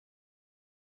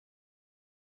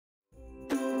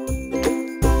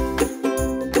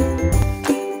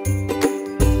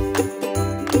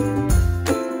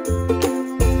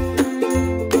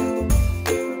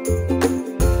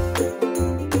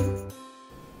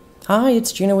Hi,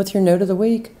 it's Gina with your Note of the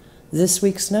Week. This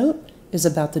week's note is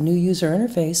about the new user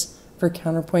interface for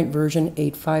Counterpoint version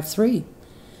 8.5.3.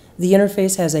 The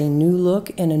interface has a new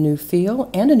look and a new feel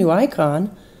and a new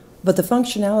icon, but the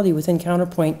functionality within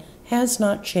Counterpoint has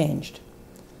not changed.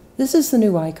 This is the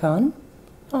new icon.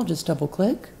 I'll just double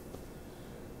click.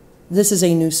 This is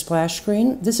a new splash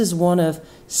screen. This is one of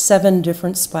 7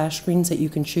 different splash screens that you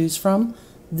can choose from.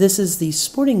 This is the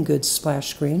sporting goods splash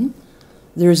screen.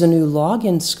 There's a new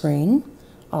login screen.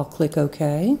 I'll click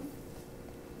OK.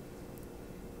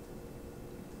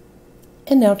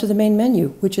 And now to the main menu,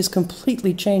 which is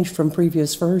completely changed from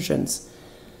previous versions.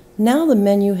 Now the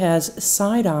menu has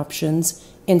side options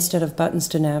instead of buttons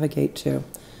to navigate to.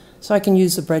 So I can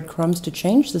use the breadcrumbs to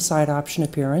change the side option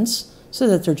appearance so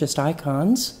that they're just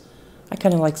icons. I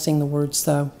kind of like seeing the words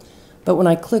though. But when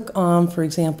I click on, for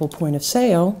example, point of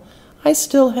sale, I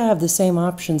still have the same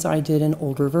options I did in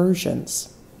older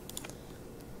versions.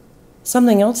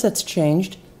 Something else that's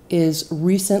changed is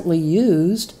recently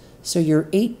used, so your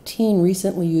 18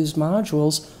 recently used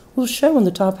modules will show in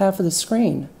the top half of the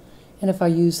screen. And if I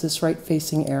use this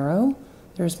right-facing arrow,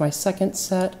 there's my second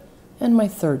set and my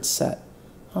third set.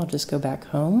 I'll just go back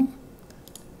home.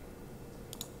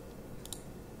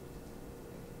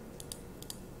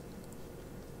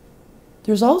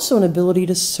 There's also an ability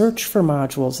to search for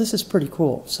modules. This is pretty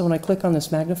cool. So when I click on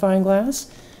this magnifying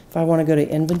glass, if I want to go to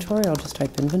inventory, I'll just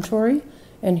type inventory,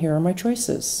 and here are my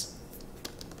choices.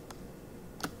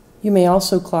 You may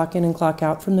also clock in and clock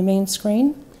out from the main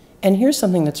screen. And here's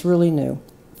something that's really new,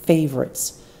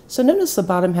 favorites. So notice the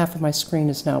bottom half of my screen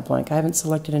is now blank. I haven't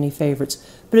selected any favorites,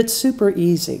 but it's super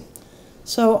easy.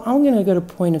 So I'm going to go to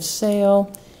point of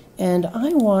sale, and I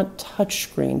want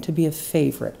touchscreen to be a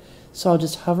favorite. So I'll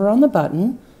just hover on the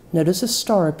button, notice a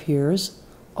star appears,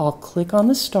 I'll click on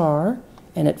the star,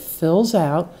 and it fills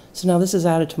out. So now this is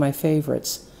added to my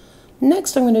favorites.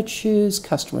 Next I'm going to choose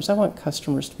customers. I want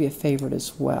customers to be a favorite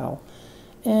as well.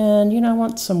 And I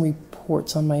want some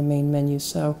reports on my main menu,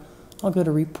 so I'll go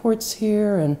to reports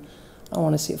here, and I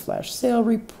want to see a flash sale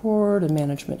report, a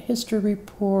management history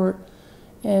report,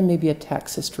 and maybe a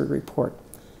tax history report.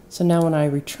 So now when I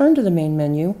return to the main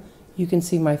menu, you can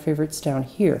see my favorites down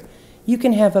here. You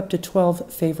can have up to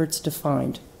 12 favorites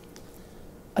defined.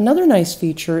 Another nice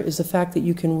feature is the fact that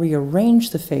you can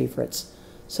rearrange the favorites.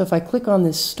 So if I click on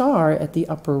this star at the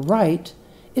upper right,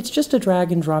 it's just a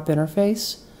drag and drop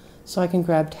interface. So I can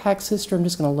grab tax history. I'm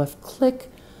just going to left click.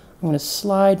 I'm going to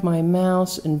slide my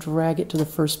mouse and drag it to the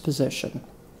first position.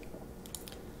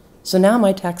 So now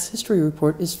my tax history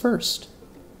report is first.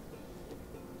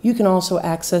 You can also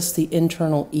access the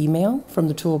internal email from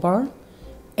the toolbar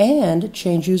and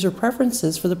change user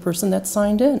preferences for the person that's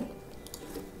signed in.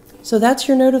 So that's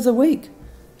your Note of the Week.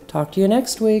 Talk to you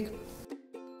next week.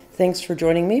 Thanks for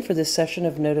joining me for this session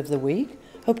of Note of the Week.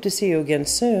 Hope to see you again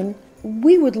soon.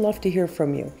 We would love to hear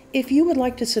from you. If you would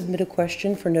like to submit a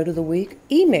question for Note of the Week,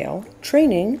 email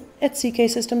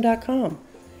training@cksystem.com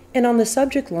and on the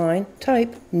subject line,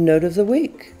 type Note of the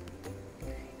Week.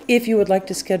 If you would like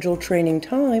to schedule training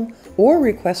time or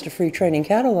request a free training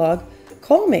catalog,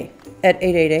 call me at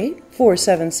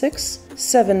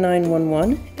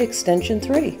 888-476-7911, extension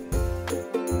 3.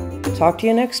 Talk to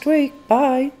you next week.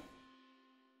 Bye.